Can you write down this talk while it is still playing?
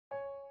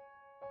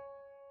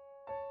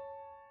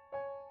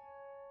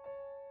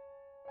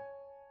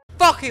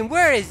Fucking,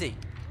 where is he?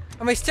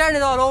 Am I starting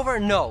it all over?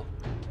 No.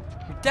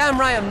 You're damn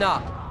right I'm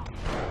not.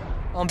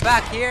 I'm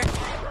back here.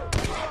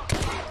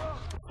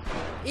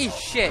 Eat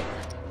shit.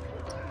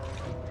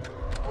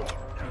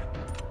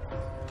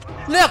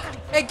 Look!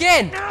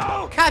 Again!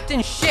 No!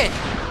 Captain shit!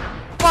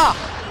 Fuck!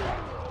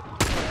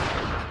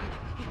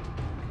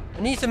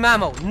 I need some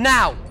ammo.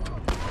 Now!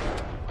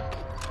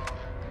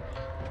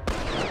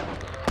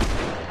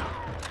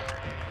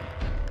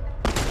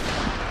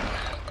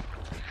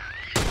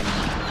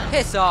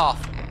 Piss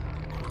off!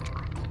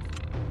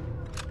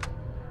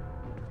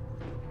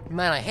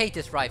 Man, I hate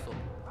this rifle.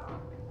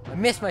 I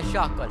missed my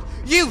shotgun.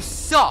 You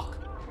suck!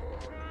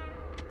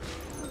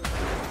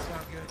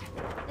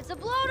 It's a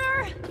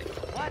bloater!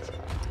 What?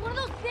 One of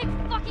those big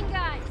fucking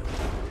guys!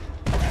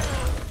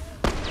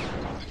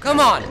 Come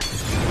on!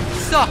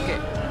 Suck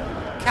it!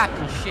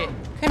 Captain shit.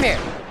 Come here.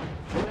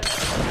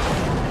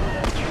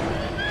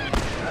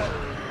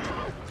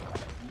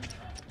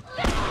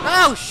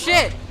 Oh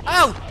shit!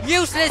 Oh!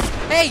 Useless!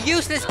 Hey,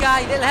 useless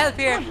guy! Little help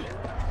here!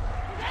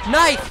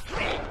 Knife!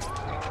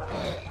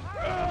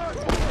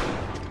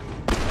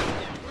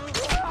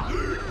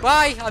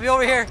 Bye! I'll be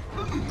over here.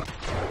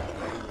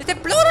 Is the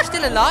bloater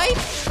still alive?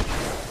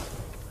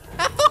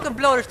 That fucking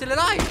bloater's still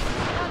alive!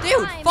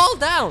 Dude, fall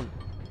down!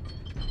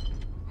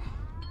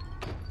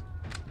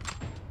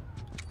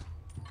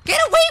 Get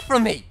away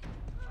from me!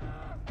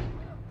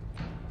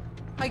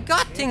 I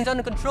got things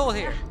under control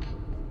here.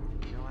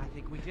 You know, I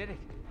think we did it.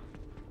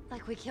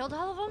 Like we killed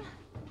all of them?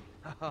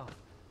 Oh,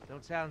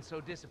 don't sound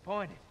so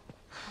disappointed.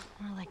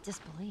 More like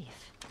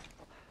disbelief.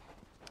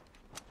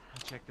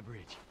 I'll check the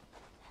bridge.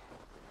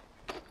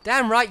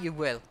 Damn right you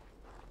will.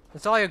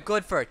 That's all you're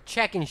good for,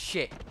 checking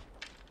shit.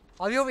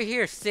 I'll be over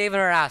here saving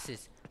our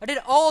asses. I did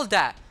all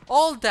that.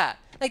 All that.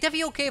 Like, that'd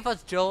be okay if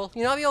it's Joel.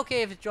 You know, it'd be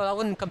okay if it's Joel. I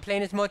wouldn't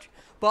complain as much.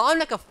 But I'm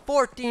like a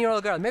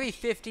 14-year-old girl, maybe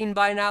 15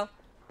 by now.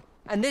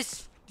 And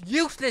this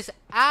useless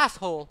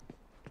asshole.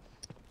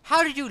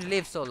 How did you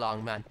live so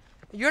long, man?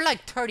 You're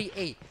like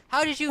 38.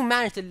 How did you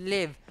manage to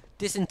live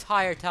this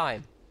entire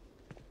time?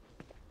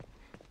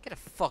 Get the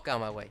fuck out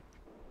of my way.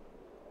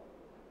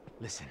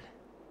 Listen.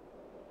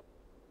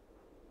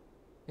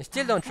 I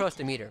still don't trust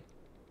him either.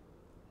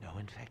 No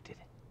infected.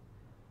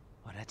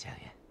 What'd I tell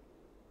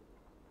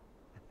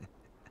you?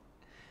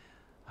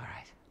 All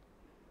right.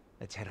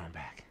 Let's head on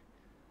back.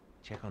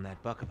 Check on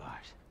that buck of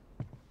ours.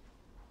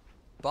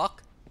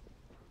 Buck?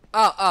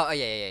 Oh,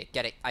 yeah.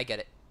 Get it. I get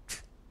it.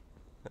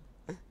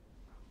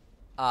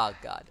 Oh,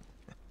 God.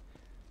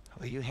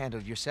 Well, you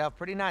handled yourself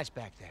pretty nice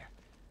back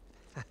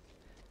there.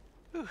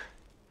 Whew.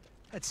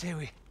 I'd say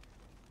we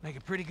make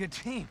a pretty good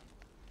team.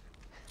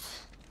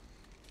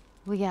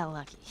 We got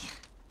lucky.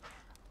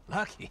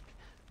 Lucky?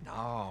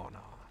 No.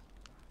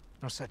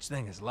 No such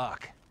thing as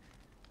luck.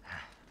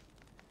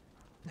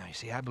 Now, you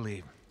see, I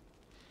believe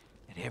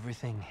that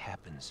everything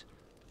happens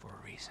for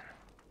a reason.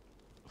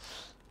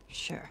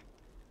 Sure.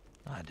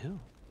 I do.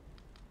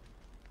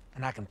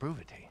 And I can prove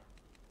it to you.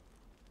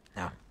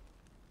 Now,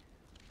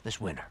 this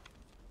winter,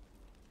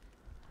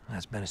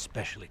 that's been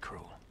especially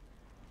cruel.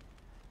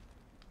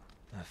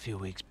 A few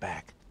weeks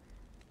back,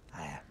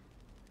 I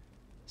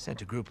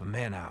sent a group of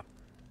men out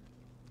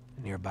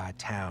to a nearby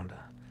town to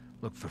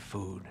look for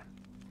food.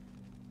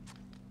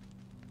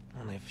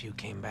 Only a few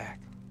came back.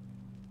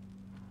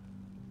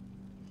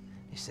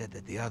 They said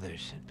that the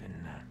others had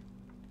been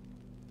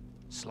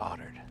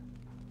slaughtered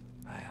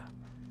by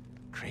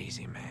a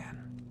crazy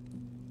man.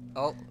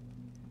 Oh.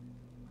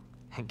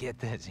 And get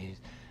this, he's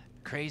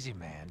a crazy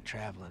man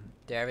traveling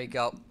There we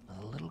go.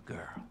 with a little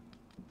girl.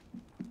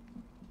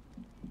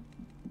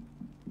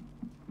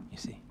 You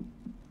see,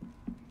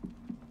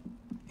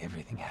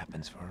 everything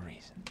happens for a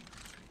reason.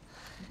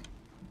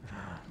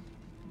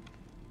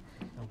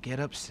 Don't get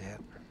upset.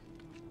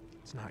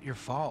 It's not your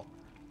fault.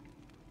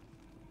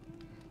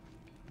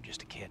 You're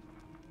just a kid.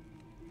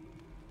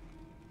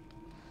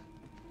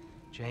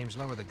 James,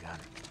 lower the gun.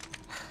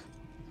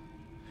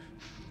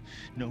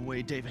 No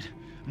way, David.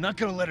 I'm not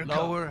gonna let her go.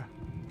 Lower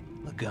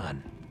the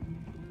gun.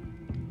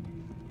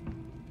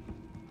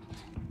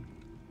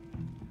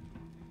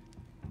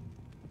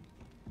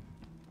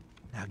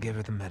 Now give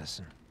her the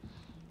medicine.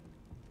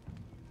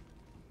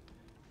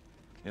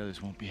 The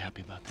others won't be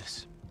happy about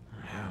this.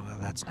 Yeah, well,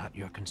 that's not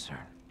your concern.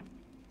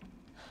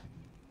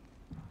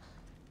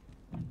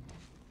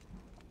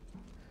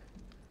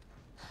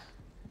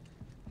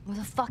 Move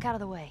the fuck out of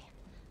the way.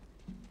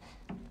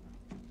 You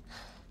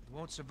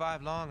won't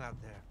survive long out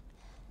there.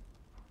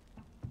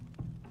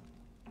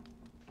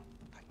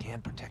 I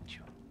can protect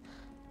you.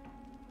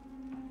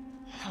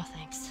 No,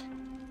 thanks.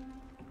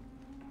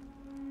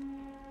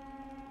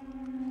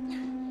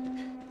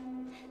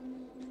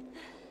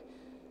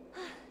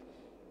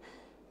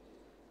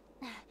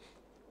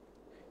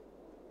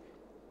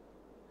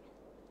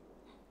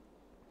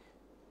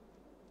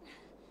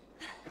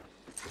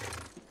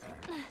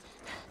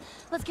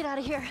 Let's get out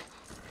of here.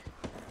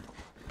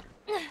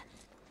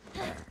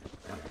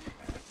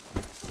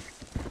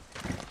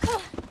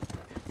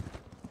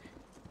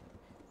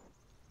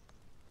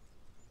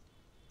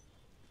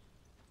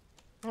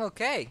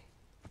 Okay.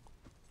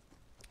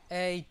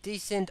 a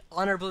decent,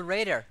 honorable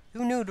raider.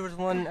 Who knew there was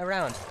one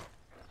around?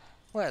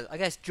 Well, I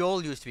guess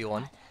Joel used to be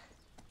one.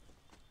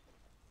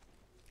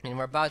 And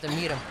we're about to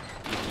meet him.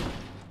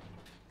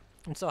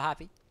 I'm so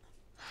happy.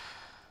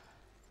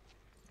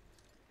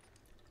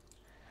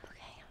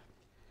 Okay.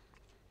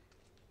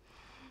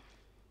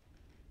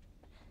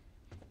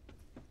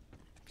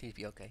 Please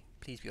be okay.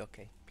 Please be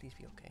okay. Please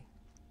be okay.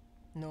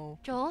 No,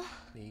 Joel?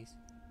 please.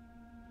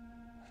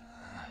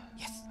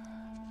 Yes.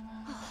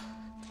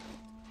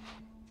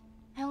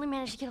 I only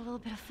managed to get a little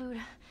bit of food.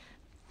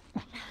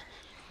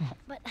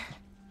 But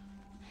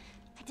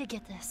I did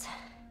get this.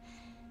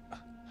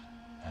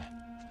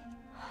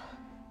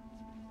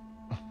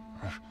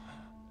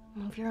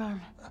 Move your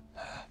arm.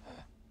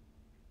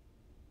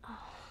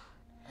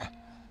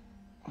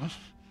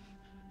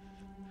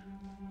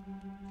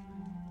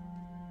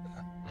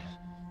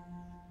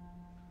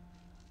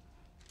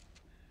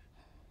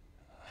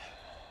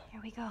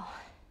 Here we go.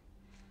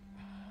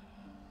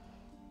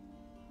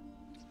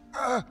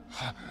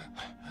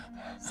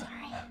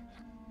 Sorry.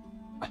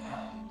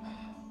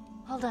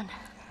 Hold on.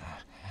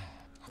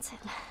 That's it.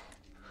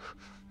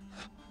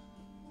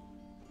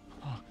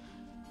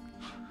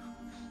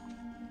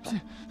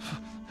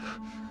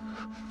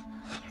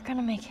 You're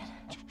gonna make it.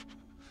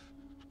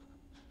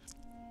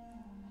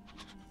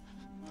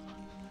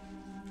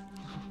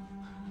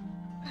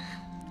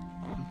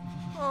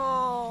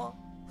 Oh.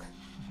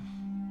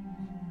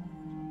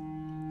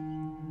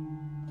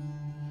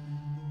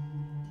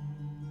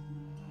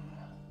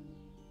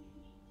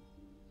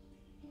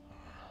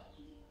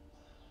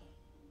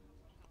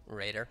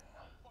 Raider.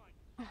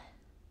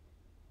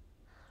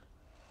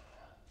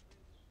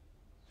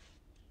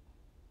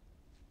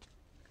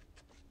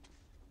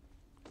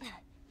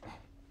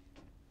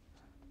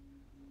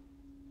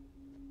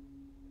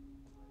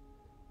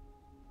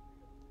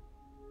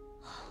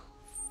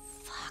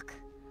 Fuck.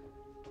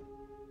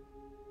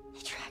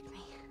 They tracked me.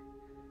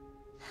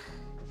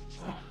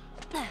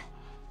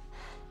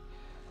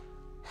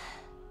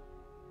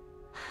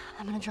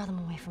 I'm gonna draw them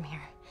away from here.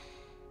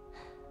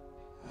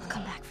 I'll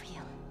come back for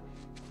you.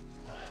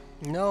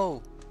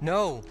 No,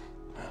 no.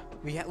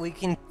 We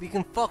can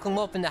fuck them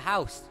up in the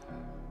house.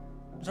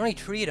 There's only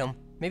 3 of them,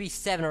 maybe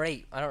 7 or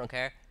 8. I don't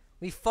care.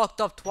 We fucked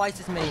up twice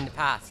as many in the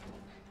past.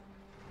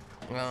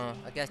 I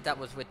guess that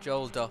was with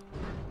Joel though.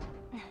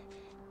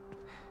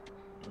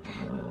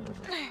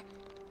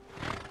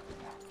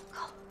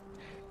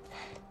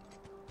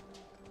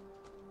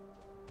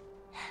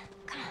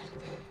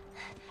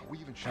 We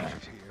even sure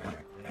she's here.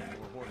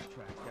 Or horse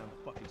tracks down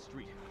the fucking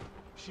street.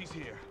 She's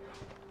here.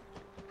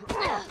 Hey,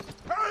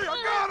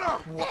 I got her!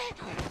 What?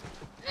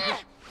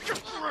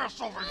 Get your ass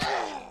over here!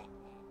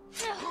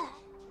 Shoot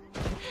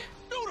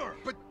her!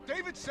 But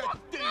David said... Fuck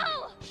David!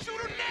 No! Shoot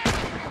her now!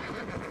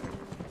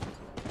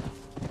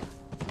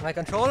 Am I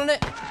controlling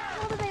it?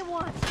 What do they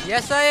want?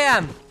 Yes, I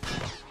am.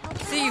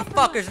 See you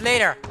fuckers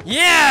later.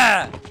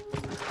 Yeah!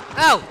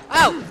 Ow!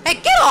 Ow! Hey,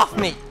 get off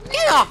me!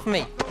 Get off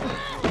me!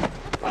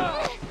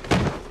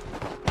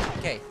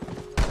 Okay.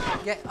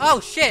 Yeah.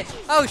 Oh shit!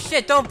 Oh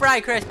shit! Don't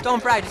brag, Chris.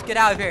 Don't brag. Just get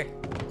out of here.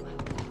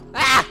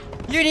 Ah!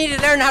 You need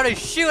to learn how to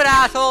shoot,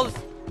 assholes.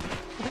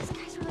 These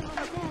guys really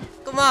want me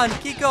dead. Come on,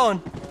 keep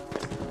going.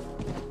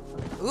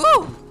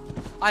 Ooh!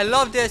 I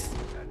love this.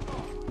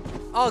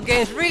 Oh,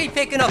 game's really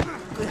picking up.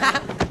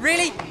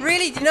 Really?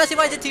 Really? Did you not see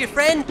what I did to your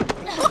friend?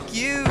 Fuck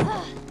you!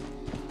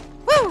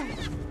 Woo!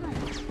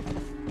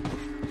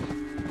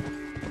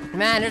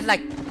 Man, there's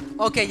like...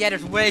 Okay, yeah,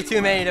 there's way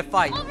too many to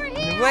fight. Over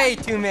here! Way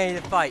too many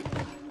to fight.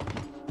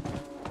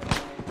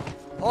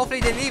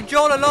 Hopefully they leave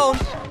Joel alone.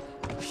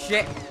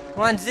 Shit.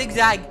 Come on,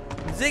 zigzag.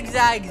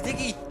 Zigzag,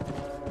 ziggy.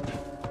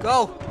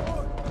 Go.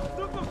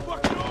 Took the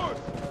fucking horse!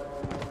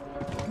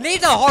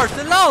 Leave the horse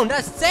alone.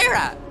 That's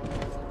Sarah.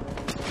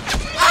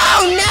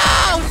 Oh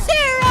no,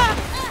 Sarah!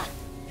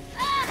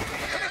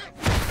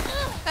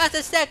 That's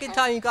the second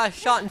time you got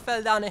shot and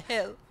fell down a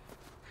hill.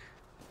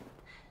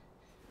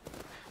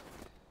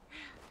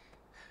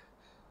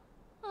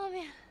 Oh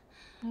man.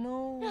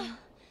 No.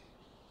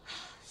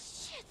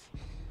 Shit.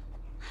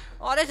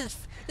 Oh,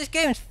 this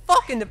game's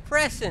fucking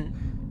depressing.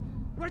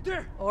 Right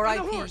there!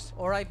 R.I.P.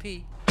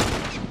 R.I.P.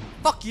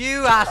 Fuck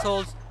you,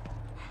 assholes.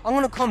 I'm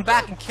gonna come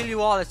back and kill you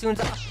all as soon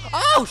as I...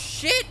 Oh,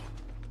 shit!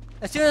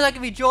 As soon as I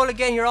can be Joel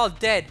again, you're all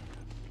dead.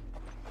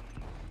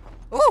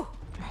 Ooh!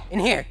 In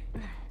here.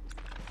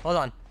 Hold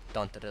on.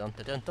 Dun dun dun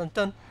dun dun dun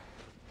dun.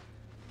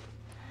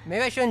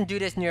 Maybe I shouldn't do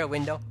this near a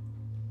window.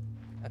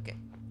 Okay.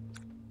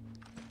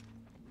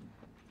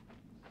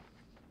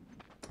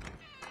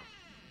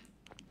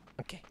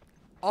 Okay.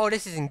 Oh,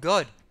 this isn't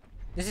good.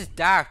 This is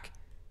dark.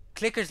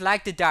 Clickers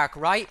like the dark,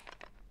 right?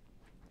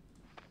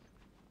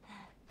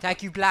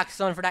 Thank you, Black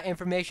Sun, for that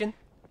information.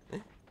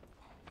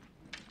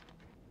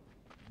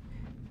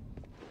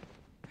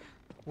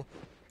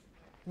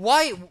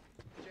 Why? James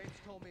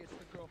told me it's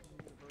the girl from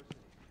the university.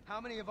 How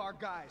many of our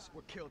guys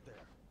were killed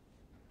there?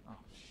 Oh,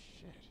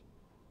 shit.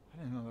 I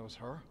didn't know that was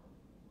her.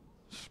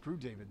 Screw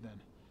David, then.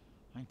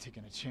 I ain't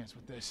taking a chance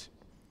with this.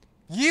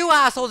 You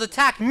assholes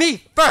attacked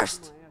me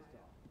first!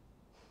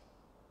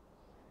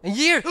 And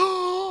you're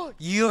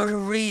you're the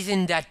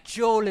reason that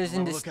Joel is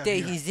in the Look out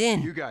state here. he's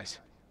in. You guys,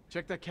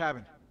 check that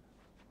cabin.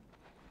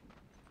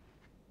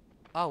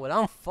 Oh well,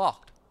 I'm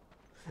fucked.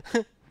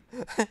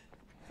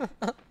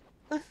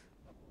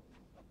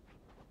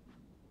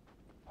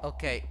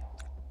 Okay,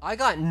 I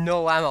got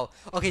no ammo.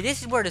 Okay,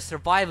 this is where the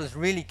survival is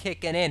really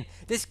kicking in.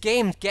 This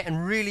game's getting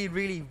really,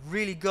 really,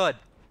 really good.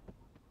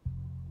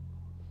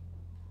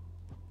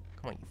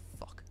 Come on, you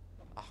fuck.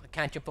 Oh, I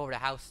can't jump over the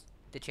house,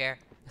 the chair.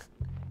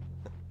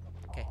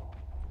 Okay,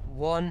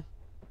 1,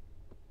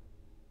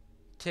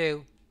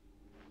 2,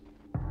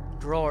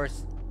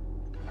 drawers.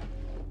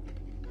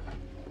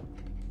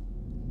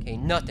 Okay,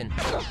 nothing.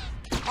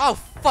 Oh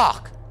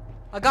fuck!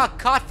 I got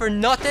caught for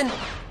nothing.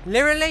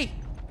 Literally.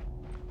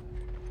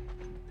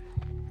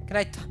 Can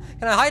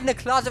I hide in the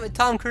closet with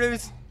Tom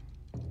Cruise?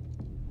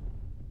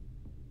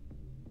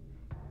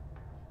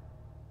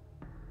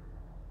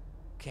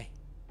 Okay.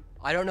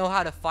 I don't know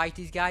how to fight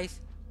these guys.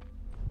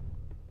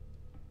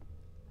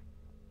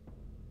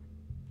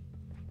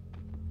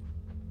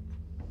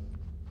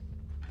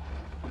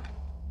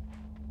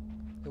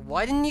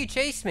 Why didn't you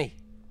chase me?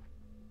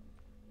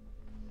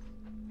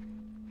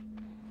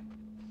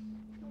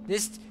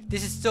 This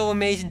is so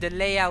amazing, the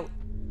layout.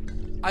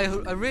 I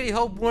really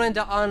hope one of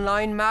the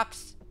online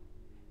maps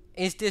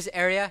is this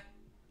area.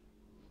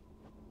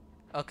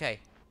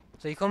 Okay,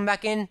 so you come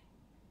back in.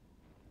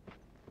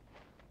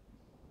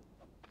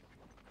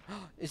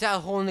 Is that a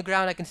hole in the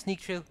ground I can sneak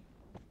through?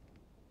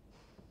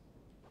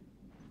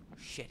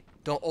 Shit,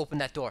 don't open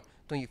that door.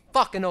 Don't you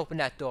fucking open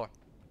that door.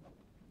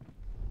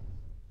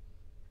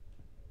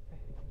 Hey,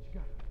 what you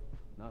got?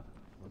 Nothing.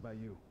 What about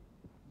you?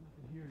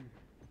 Nothing here.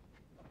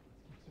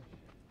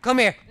 Come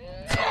here.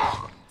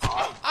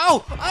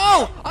 Oh,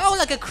 oh, oh,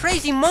 like a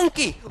crazy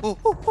monkey. Ooh,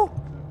 ooh, ooh.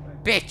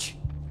 Bitch.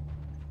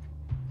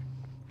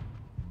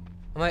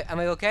 Am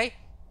I okay?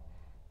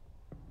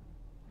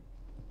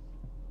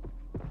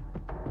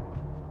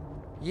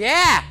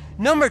 Yeah,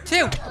 number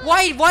 2.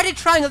 Why did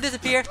triangle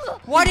disappear?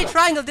 Why did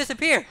triangle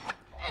disappear?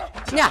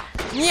 Yeah,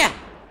 yeah.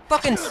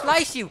 Fucking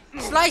slice you.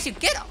 Slice you.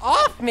 Get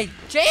off me,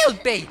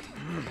 jailbait.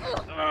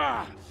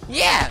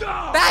 Yeah,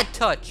 bad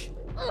touch.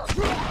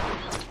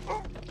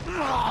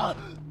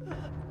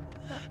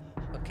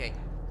 Okay,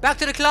 back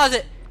to the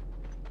closet.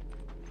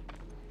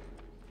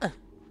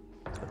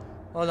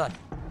 Hold on.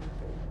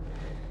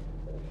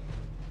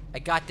 I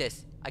got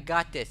this. I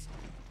got this.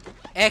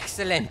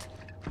 Excellent.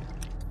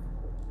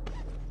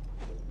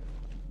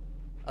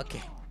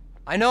 Okay.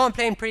 I know I'm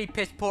playing pretty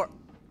piss poor.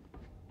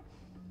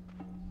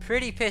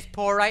 Pretty piss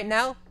poor right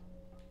now.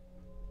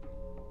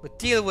 But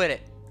deal with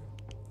it.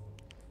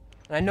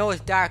 And I know it's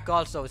dark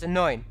also. It's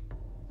annoying.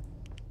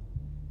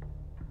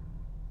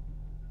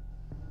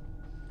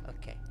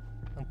 Okay.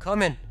 I'm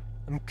coming.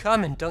 I'm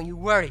coming. Don't you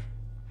worry.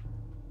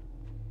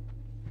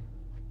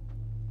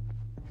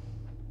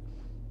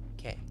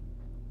 Okay.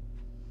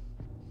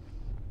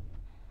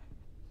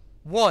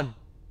 1.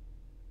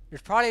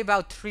 There's probably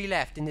about 3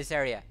 left in this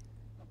area.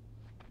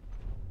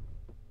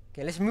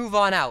 Okay, let's move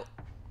on out.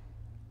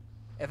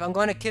 If I'm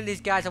gonna kill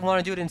these guys, I want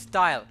to do it in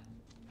style.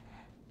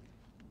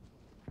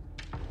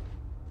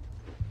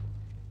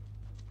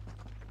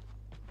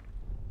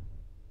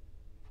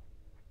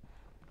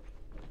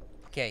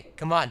 Okay,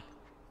 come on.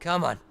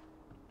 Come on.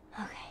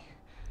 Okay.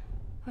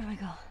 Where do I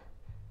go?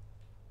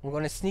 We're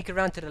gonna sneak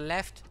around to the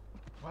left.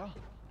 Well,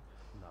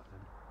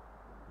 Nothing.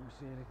 You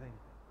see anything?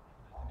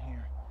 nothing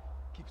here.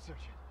 Keep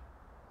searching.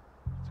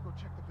 Let's go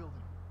check the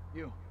building.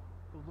 You,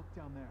 go look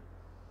down there.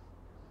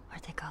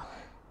 Where'd they go?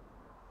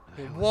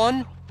 Okay,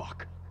 1,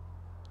 Fuck.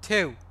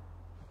 2.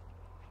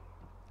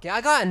 Okay,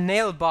 I got a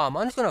nail bomb.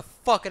 I'm just gonna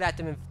fuck it at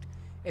them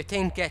if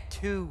things get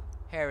too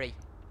hairy.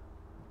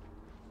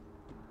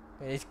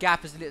 Okay, this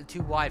gap is a little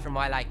too wide for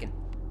my liking.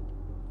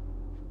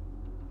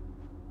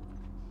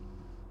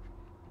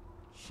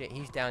 Shit,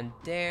 he's down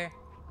there.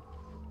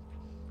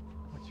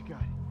 What you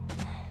got?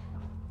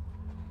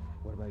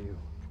 What about you?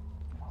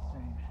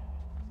 Same.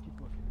 Let's keep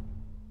looking.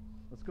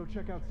 Let's go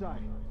check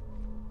outside.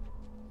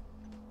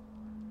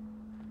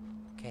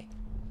 Okay,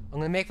 I'm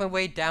gonna make my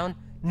way down.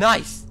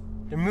 Nice!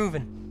 They're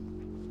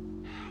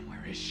moving.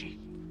 Where is she?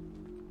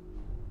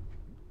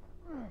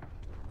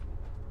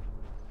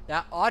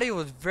 That audio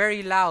was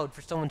very loud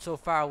for someone so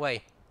far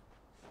away.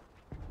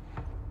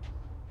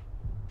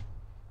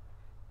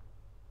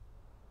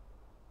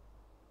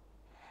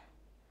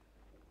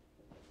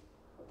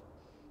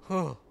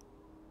 Whew.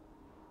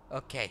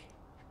 Okay.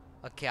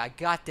 Okay, I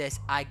got this.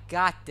 I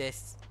got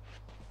this.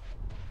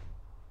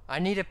 I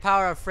need the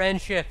power of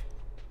friendship.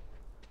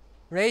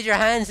 Raise your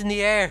hands in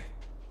the air.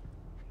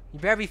 You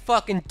better be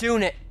fucking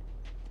doing it.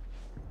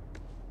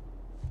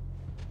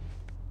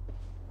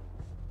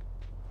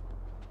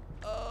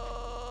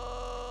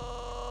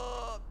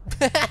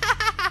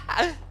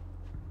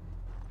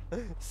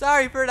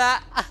 Sorry for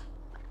that.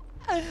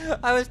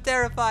 I was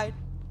terrified.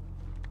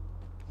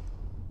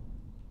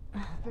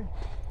 Nothing.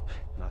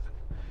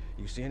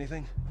 You see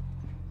anything?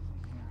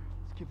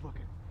 Let's keep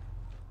looking.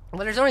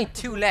 Well, there's only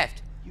 2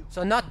 left,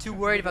 so I'm not too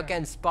worried about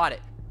getting spotted.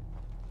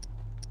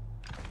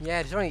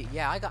 Yeah, there's only...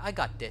 Yeah, I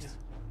got this.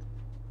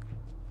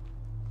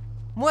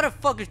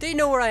 Motherfuckers, they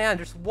know where I am.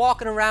 They're just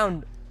walking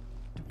around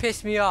to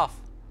piss me off.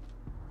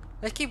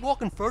 Let's keep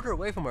walking further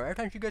away from her every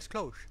time she gets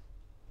close.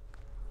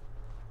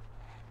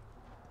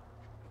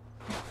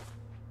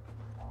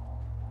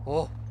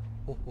 Oh.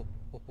 Oh, oh,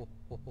 oh, oh,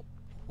 oh, oh,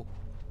 oh,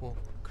 oh.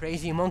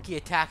 Crazy monkey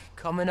attack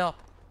coming up.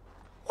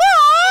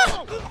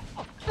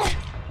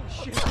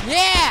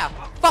 Yeah!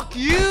 Fuck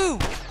you!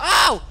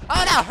 Ow! Oh,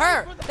 that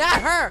hurt!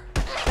 That hurt!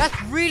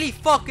 That's really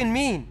fucking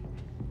mean.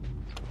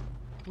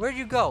 Where'd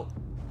you go?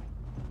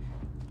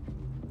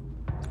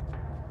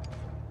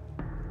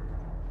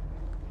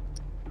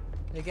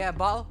 Did you get a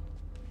bottle?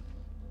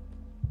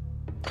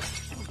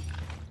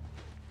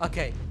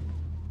 Okay.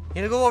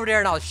 He'll go over there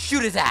and I'll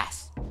shoot his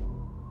ass.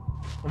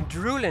 I'm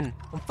drooling.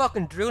 I'm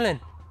fucking drooling.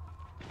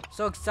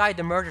 So excited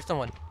to murder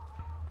someone.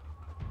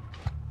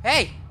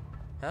 Hey!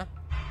 Huh?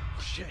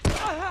 Shit.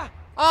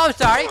 Oh, I'm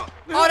sorry.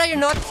 Oh, that you're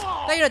nuts.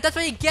 That you're nuts. That's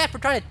what you get for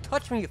trying to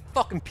touch me, you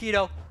fucking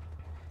pedo.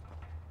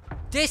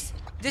 This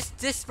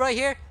right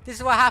here, this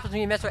is what happens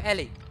when you mess with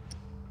Ellie.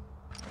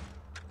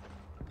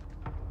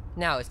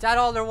 Now, is that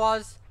all there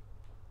was?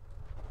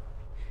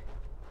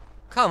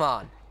 Come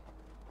on.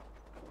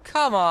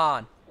 Come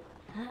on.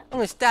 I'm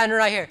gonna stand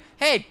right here.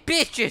 Hey,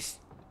 bitches!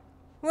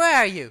 Where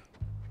are you?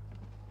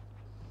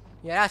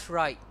 Yeah, that's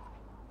right.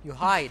 You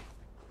hide.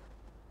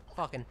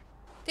 Fucking.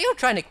 They were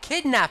trying to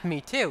kidnap me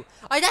too.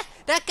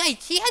 That guy,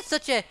 he had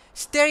such a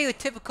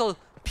stereotypical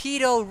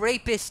pedo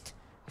rapist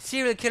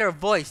serial killer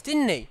voice,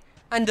 didn't he?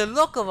 And the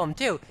look of him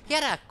too. He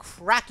had a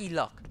cracky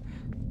look.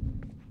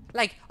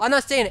 Like, I'm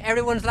not saying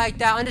everyone's like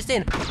that. I'm just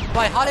saying,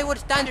 by Hollywood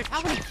standards,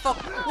 how many fuck?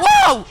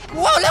 Whoa!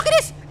 Whoa! Look at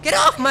this! Get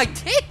off my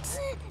tits!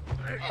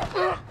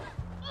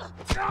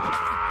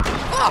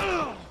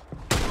 Fuck!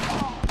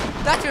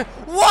 That's your.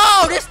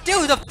 Whoa! This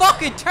dude's a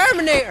fucking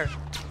Terminator!